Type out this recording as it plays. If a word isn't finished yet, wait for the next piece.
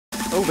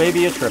Oh,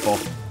 baby, a triple.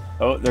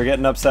 Oh, they're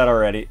getting upset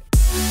already.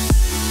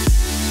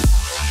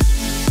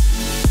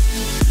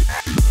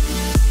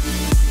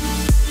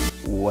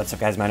 What's up,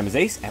 guys? My name is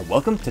Ace, and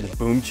welcome to the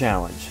Boom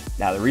Challenge.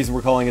 Now, the reason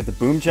we're calling it the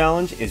Boom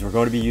Challenge is we're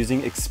going to be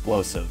using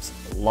explosives.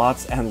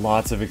 Lots and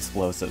lots of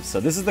explosives. So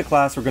this is the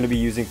class we're going to be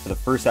using for the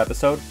first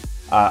episode.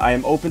 I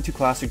am open to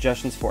class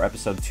suggestions for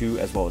episode 2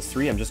 as well as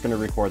 3. I'm just going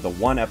to record the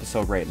one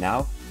episode right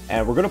now.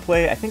 And we're going to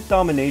play, I think,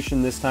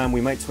 Domination this time. We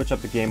might switch up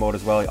the game mode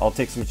as well. I'll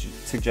take some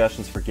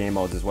suggestions for game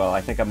modes as well.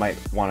 I think I might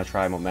want to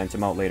try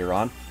Momentum out later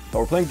on. But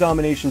we're playing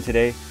Domination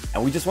today,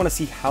 and we just want to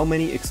see how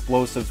many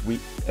explosive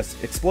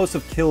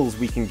kills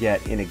we can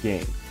get in a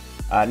game.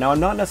 Now,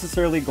 I'm not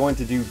necessarily going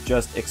to do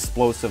just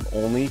explosive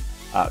only,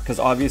 because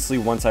obviously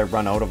once I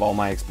run out of all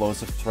my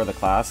explosives for the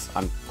class,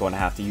 I'm going to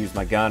have to use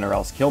my gun or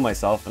else kill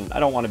myself, and I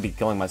don't want to be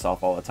killing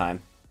myself all the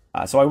time.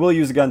 So I will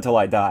use a gun till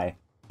I die.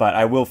 But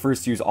I will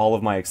first use all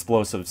of my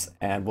explosives,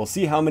 and we'll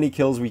see how many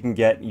kills we can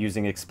get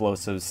using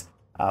explosives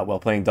while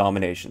playing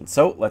Domination.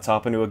 So let's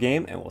hop into a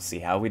game, and we'll see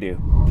how we do.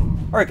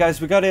 Alright guys,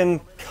 we got in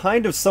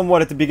kind of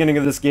somewhat at the beginning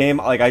of this game.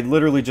 Like, I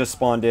literally just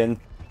spawned in,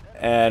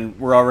 and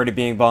we're already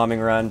being bombing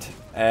runned,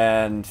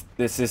 and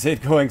this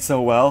isn't going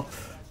so well.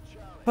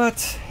 But,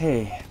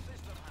 hey.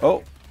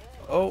 Oh.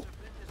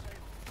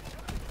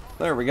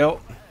 There we go.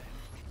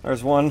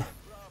 There's one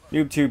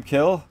noob tube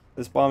kill.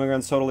 This bombing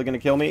run's totally gonna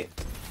kill me.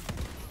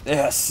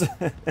 Yes.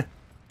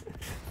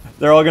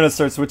 They're all gonna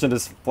start switching to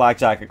flak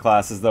jacket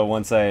classes though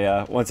once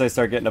I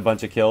start getting a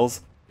bunch of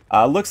kills.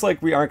 Looks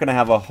like we aren't gonna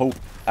have a hope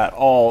at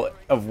all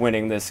of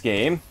winning this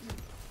game.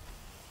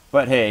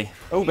 But hey,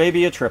 oh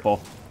baby, a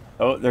triple.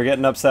 Oh, they're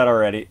getting upset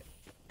already.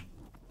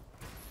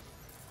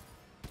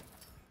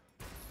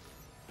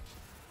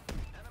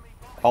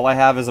 All I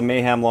have is a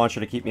mayhem launcher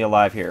to keep me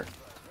alive here.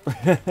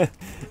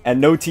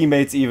 And no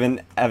teammates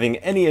even having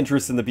any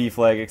interest in the B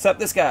flag except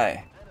this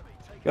guy.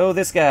 Go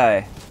this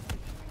guy.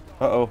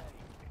 Uh-oh.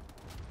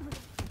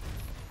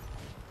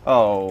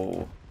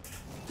 Oh.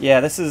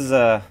 Yeah, this is,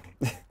 gonna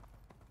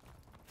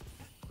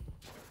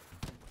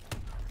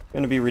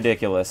be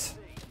ridiculous.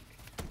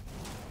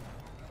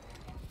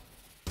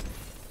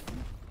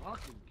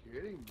 Fucking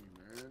kidding me,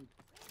 man.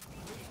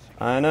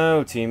 I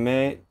know,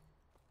 teammate.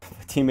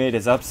 My teammate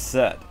is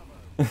upset.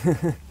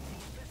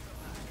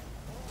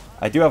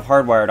 I do have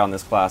hardwired on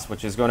this class,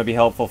 which is going to be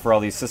helpful for all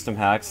these system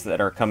hacks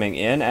that are coming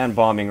in and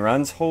bombing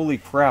runs. Holy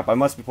crap, I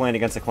must be playing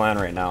against a clan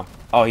right now.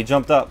 Oh, he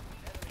jumped up.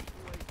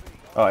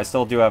 Oh, I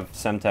still do have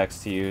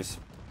Semtex to use.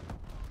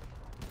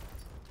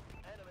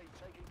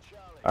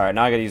 Alright,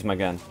 now I gotta use my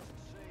gun.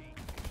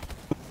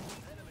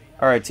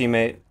 Alright,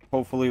 teammate.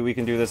 Hopefully we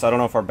can do this. I don't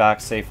know if our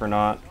back's safe or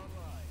not.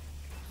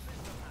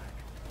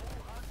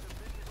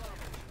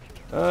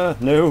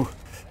 No.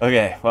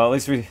 Okay, well, at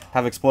least we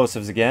have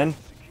explosives again.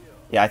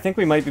 Yeah, I think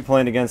we might be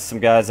playing against some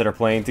guys that are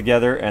playing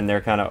together, and they're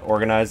kind of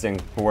organized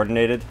and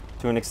coordinated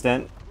to an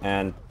extent.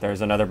 And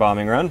there's another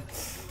bombing run.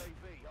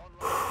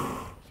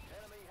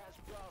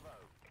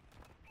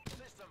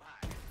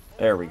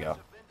 There we go.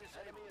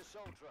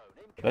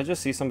 Did I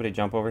just see somebody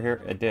jump over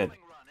here? It did.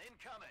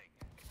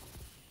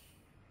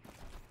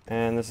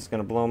 And this is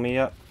going to blow me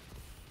up.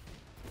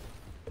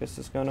 This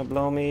is going to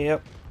blow me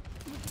up.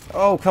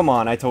 Oh, come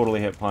on. I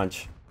totally hit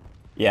punch.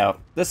 Yeah,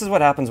 this is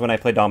what happens when I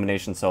play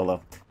Domination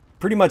solo.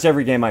 Pretty much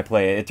every game I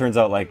play, it turns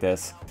out like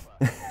this.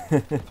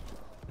 At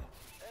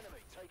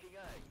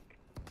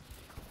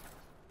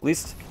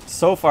least,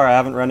 so far I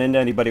haven't run into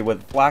anybody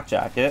with flak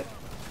jacket.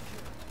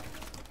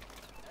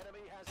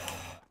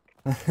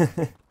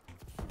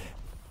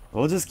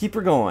 We'll just keep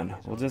her going.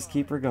 We'll just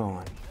keep her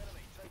going.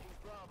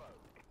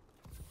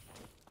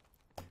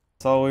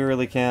 That's all we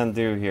really can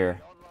do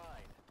here.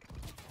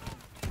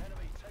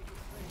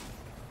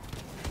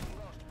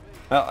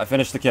 Well, I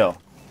finished the kill.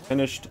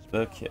 Finished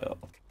the kill.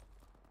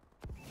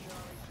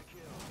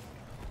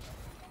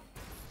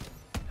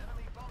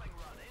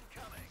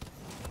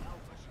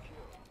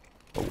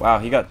 Oh, wow,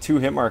 he got 2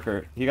 hit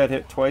marker. He got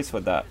hit twice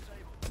with that.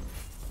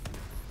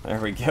 There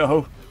we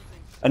go.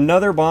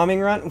 Another bombing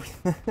run?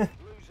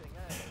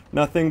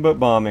 Nothing but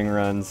bombing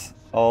runs.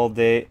 All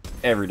day,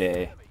 every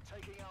day.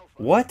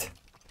 What?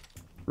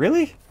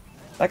 Really?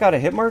 That got a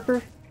hit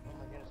marker?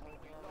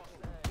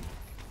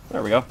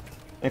 There we go.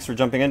 Thanks for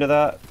jumping into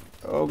that.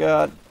 Oh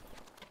god.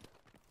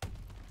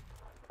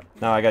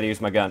 Now I gotta use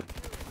my gun.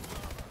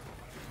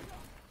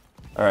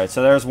 Alright,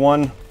 so there's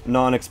one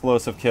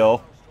non-explosive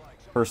kill.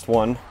 First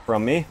one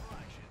from me.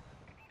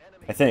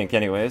 I think,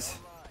 anyways.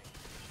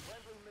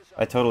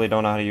 I totally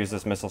don't know how to use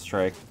this missile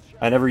strike.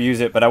 I never use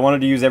it, but I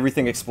wanted to use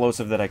everything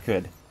explosive that I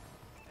could.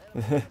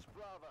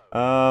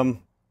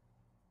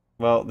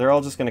 Well, they're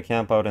all just gonna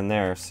camp out in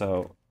there,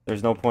 so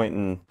there's no point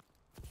in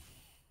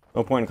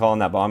calling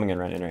that bombing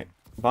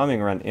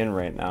run in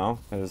right now,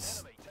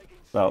 because,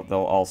 well, they'll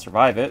all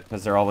survive it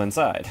because they're all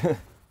inside.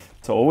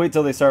 So we'll wait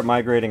till they start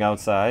migrating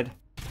outside.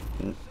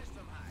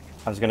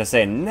 I was gonna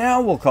say, now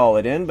we'll call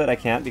it in, but I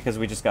can't because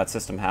we just got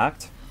system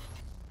hacked.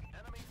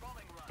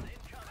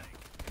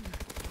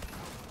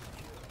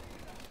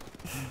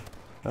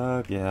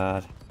 Oh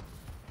god.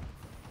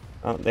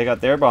 Oh, they got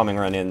their bombing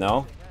run in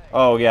though.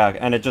 Oh yeah,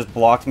 and it just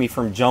blocked me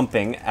from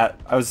jumping. I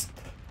was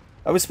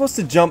supposed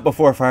to jump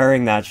before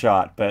firing that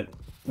shot, but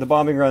the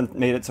bombing run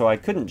made it so I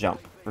couldn't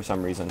jump for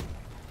some reason.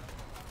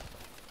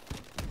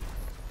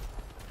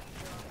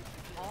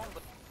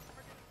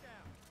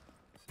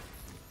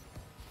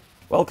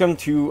 Welcome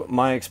to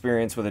my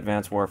experience with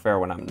Advanced Warfare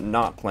when I'm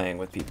not playing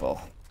with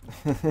people.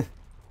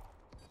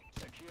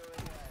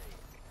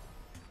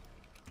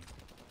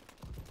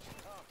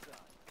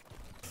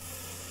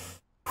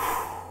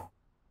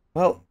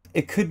 Well,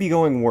 it could be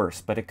going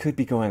worse, but it could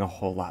be going a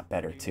whole lot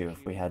better too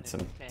if we had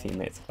some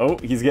teammates. Oh,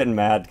 he's getting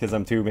mad because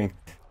I'm tubing.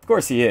 Of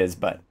course he is,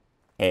 but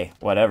hey,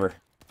 whatever.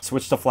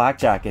 Switch to flak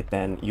jacket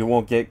then. You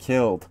won't get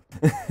killed.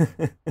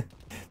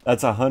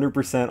 That's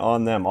 100%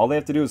 on them. All they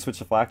have to do is switch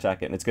to flak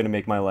jacket and it's going to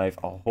make my life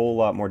a whole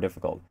lot more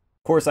difficult.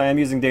 Of course, I am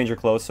using danger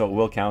close, so it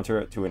will counter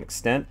it to an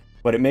extent,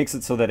 but it makes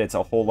it so that it's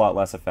a whole lot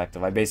less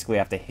effective. I basically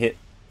have to hit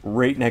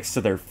right next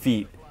to their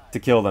feet to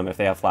kill them if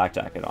they have flak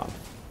jacket on.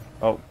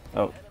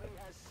 Oh.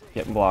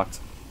 Getting blocked.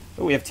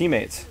 Oh, we have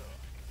teammates.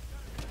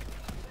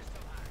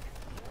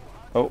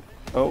 Oh,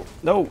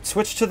 no,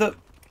 switch to the...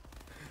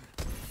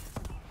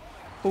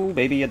 Oh,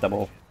 baby, a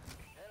double.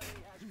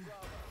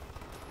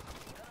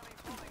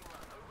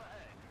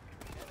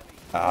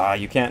 Ah,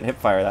 you can't hip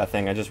fire that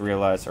thing, I just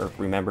realized, or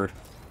remembered.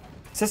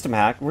 System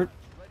hack? We're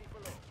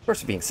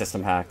being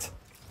system hacked.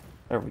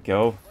 There we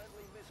go.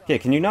 Okay,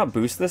 can you not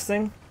boost this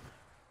thing?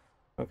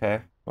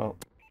 Okay, well...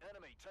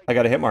 I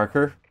got a hit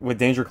marker with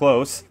danger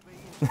close.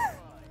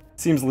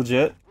 Seems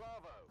legit.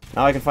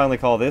 Now I can finally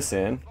call this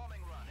in.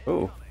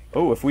 Oh,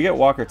 if we get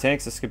Walker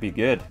tanks, this could be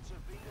good.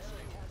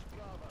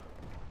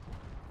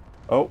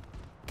 Oh.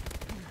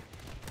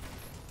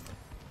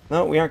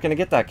 No, we aren't going to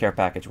get that care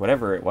package,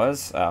 whatever it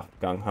was.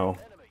 Gung Ho.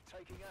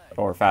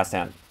 Or Fast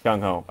Hand. Gung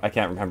Ho. I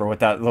can't remember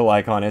what that little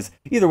icon is.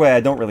 Either way,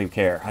 I don't really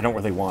care. I don't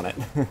really want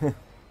it.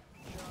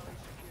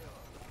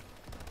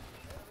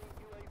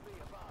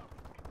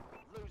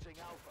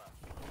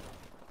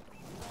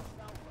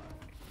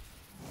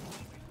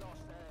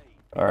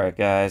 Alright,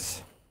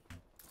 guys.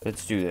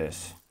 Let's do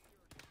this.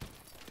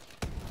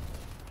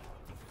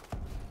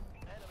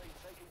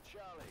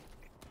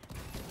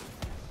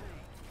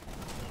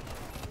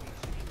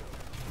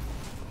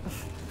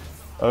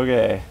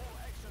 Okay.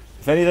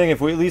 If anything,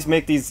 if we at least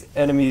make these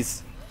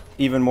enemies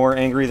even more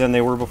angry than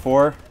they were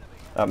before,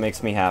 that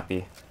makes me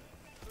happy.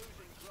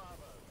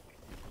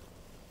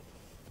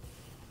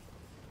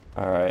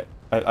 Alright.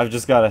 I've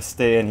just got to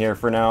stay in here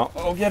for now.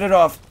 Oh, get it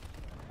off!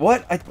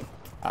 What?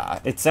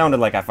 It sounded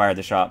like I fired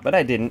the shot, but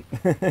I didn't.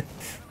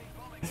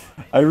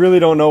 I really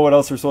don't know what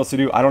else we're supposed to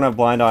do. I don't have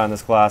blind eye on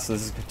this class, so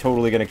this is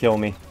totally going to kill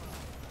me.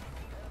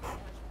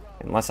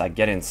 Unless I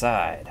get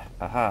inside.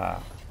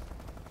 Aha.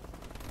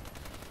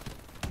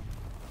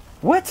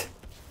 What?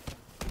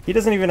 He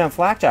doesn't even have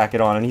flak jacket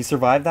on and he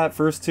survived that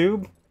first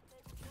tube?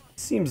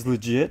 Seems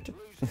legit.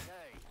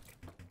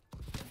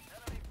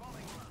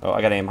 Oh,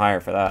 I gotta aim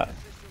higher for that.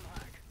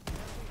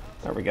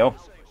 There we go.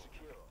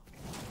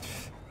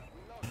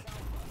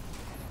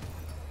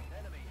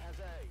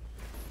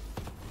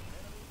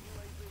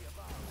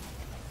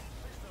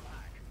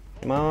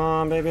 Come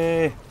on,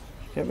 baby.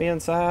 Get me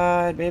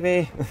inside,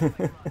 baby.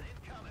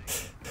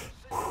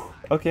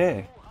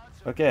 Okay.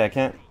 Okay, I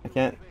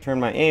can't turn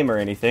my aim or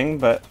anything,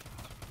 but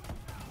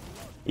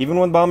even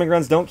when bombing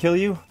runs don't kill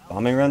you,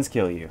 bombing runs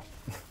kill you.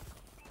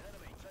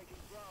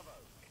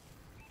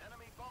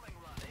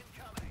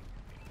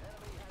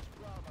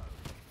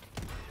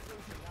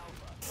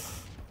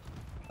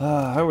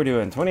 How are we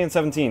doing? 20 and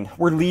 17.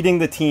 We're leading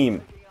the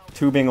team.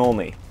 Tubing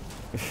only.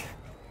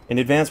 In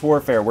Advanced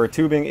Warfare, where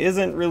tubing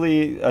isn't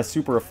really a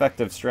super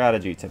effective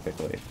strategy,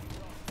 typically.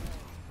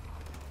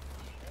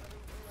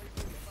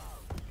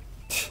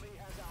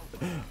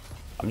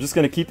 I'm just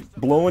gonna keep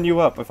blowing you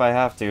up if I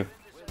have to.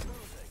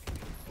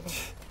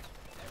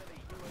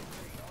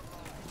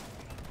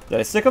 Did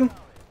I stick him?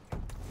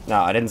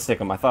 No, I didn't stick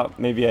him. I thought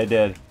maybe I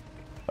did.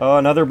 Oh,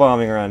 another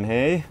bombing run,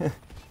 hey? It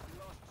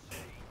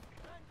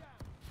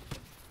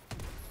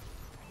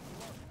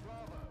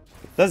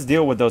does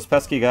deal with those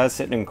pesky guys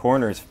sitting in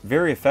corners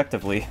very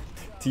effectively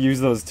to use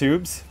those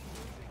tubes.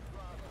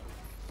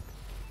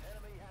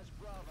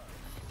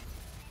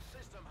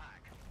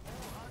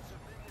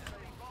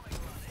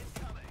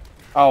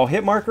 Oh,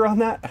 hit marker on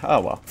that?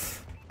 Oh, well.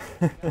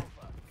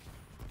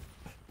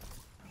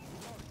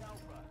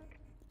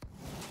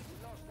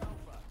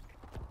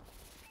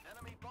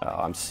 Oh,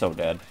 I'm so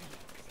dead.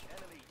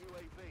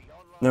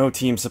 No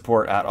team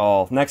support at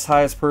all. Next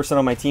highest person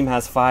on my team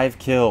has 5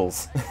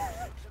 kills.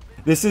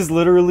 This is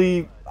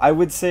literally, I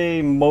would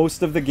say,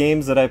 most of the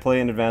games that I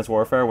play in Advanced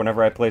Warfare,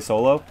 whenever I play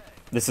solo,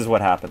 this is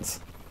what happens.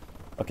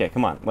 Okay,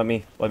 come on, let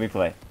me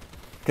play.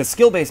 Because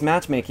skill-based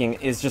matchmaking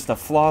is just a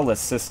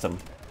flawless system.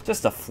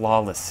 Just a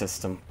flawless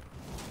system.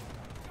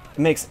 It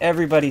makes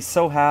everybody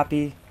so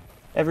happy.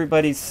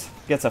 Everybody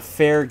gets a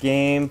fair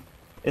game.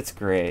 It's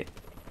great.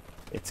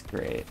 It's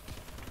great.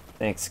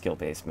 Thanks,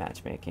 skill-based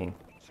matchmaking.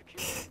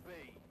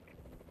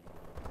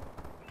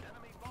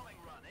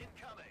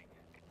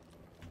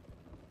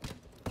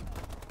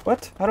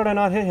 What? How did I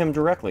not hit him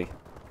directly?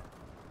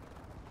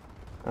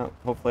 Oh,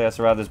 hopefully I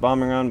survive this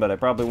bombing run, but I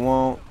probably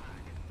won't.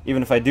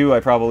 Even if I do, I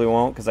probably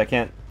won't, because I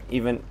can't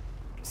even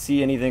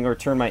see anything or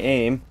turn my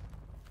aim.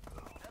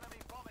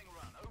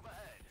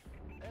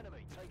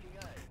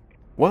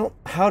 Well,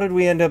 how did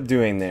we end up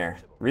doing there?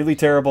 Really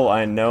terrible,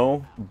 I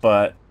know,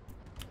 but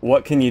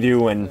what can you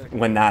do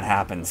when that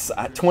happens?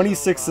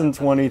 26 and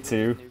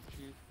 22.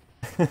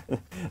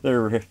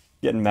 They're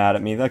getting mad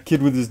at me. That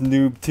kid with his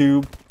noob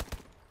tube.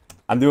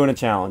 I'm doing a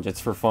challenge. It's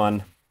for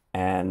fun.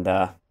 And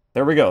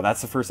there we go.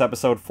 That's the first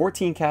episode.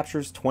 14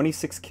 captures,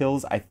 26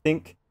 kills. I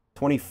think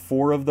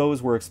 24 of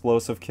those were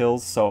explosive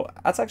kills. So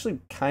that's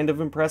actually kind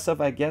of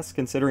impressive, I guess,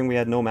 considering we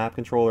had no map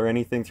control or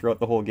anything throughout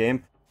the whole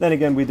game. Then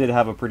again, we did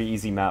have a pretty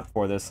easy map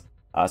for this.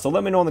 So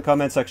let me know in the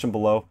comment section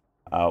below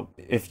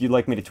if you'd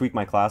like me to tweak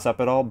my class up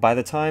at all. By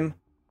the time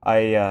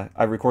I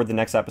record the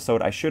next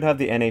episode, I should have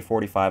the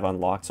NA45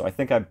 unlocked, so I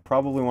think I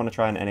probably want to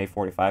try an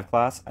NA45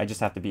 class. I just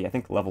have to be, I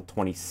think, level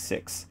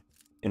 26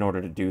 in order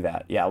to do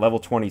that. Yeah, level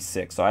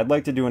 26. So I'd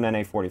like to do an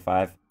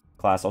NA45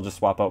 class. I'll just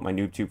swap out my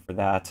noob tube for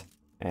that.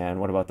 And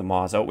what about the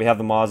Moz? Oh, we have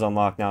the Moz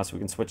unlocked now, so we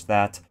can switch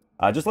that.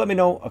 Just let me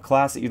know a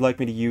class that you'd like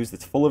me to use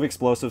that's full of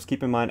explosives.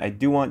 Keep in mind, I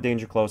do want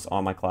Danger Close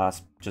on my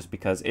class, just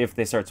because if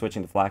they start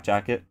switching to Flak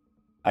Jacket,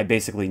 I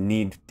basically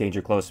need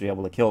Danger Close to be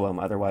able to kill them.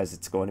 Otherwise,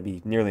 it's going to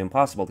be nearly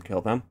impossible to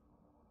kill them.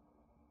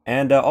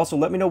 And also,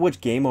 let me know which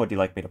game mode you'd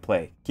like me to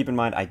play. Keep in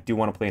mind, I do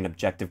want to play an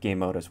objective game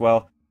mode as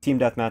well. Team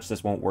Deathmatch,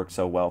 this won't work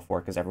so well for,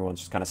 because everyone's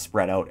just kind of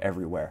spread out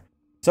everywhere.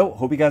 So,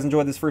 hope you guys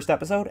enjoyed this first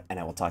episode, and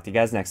I will talk to you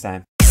guys next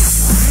time.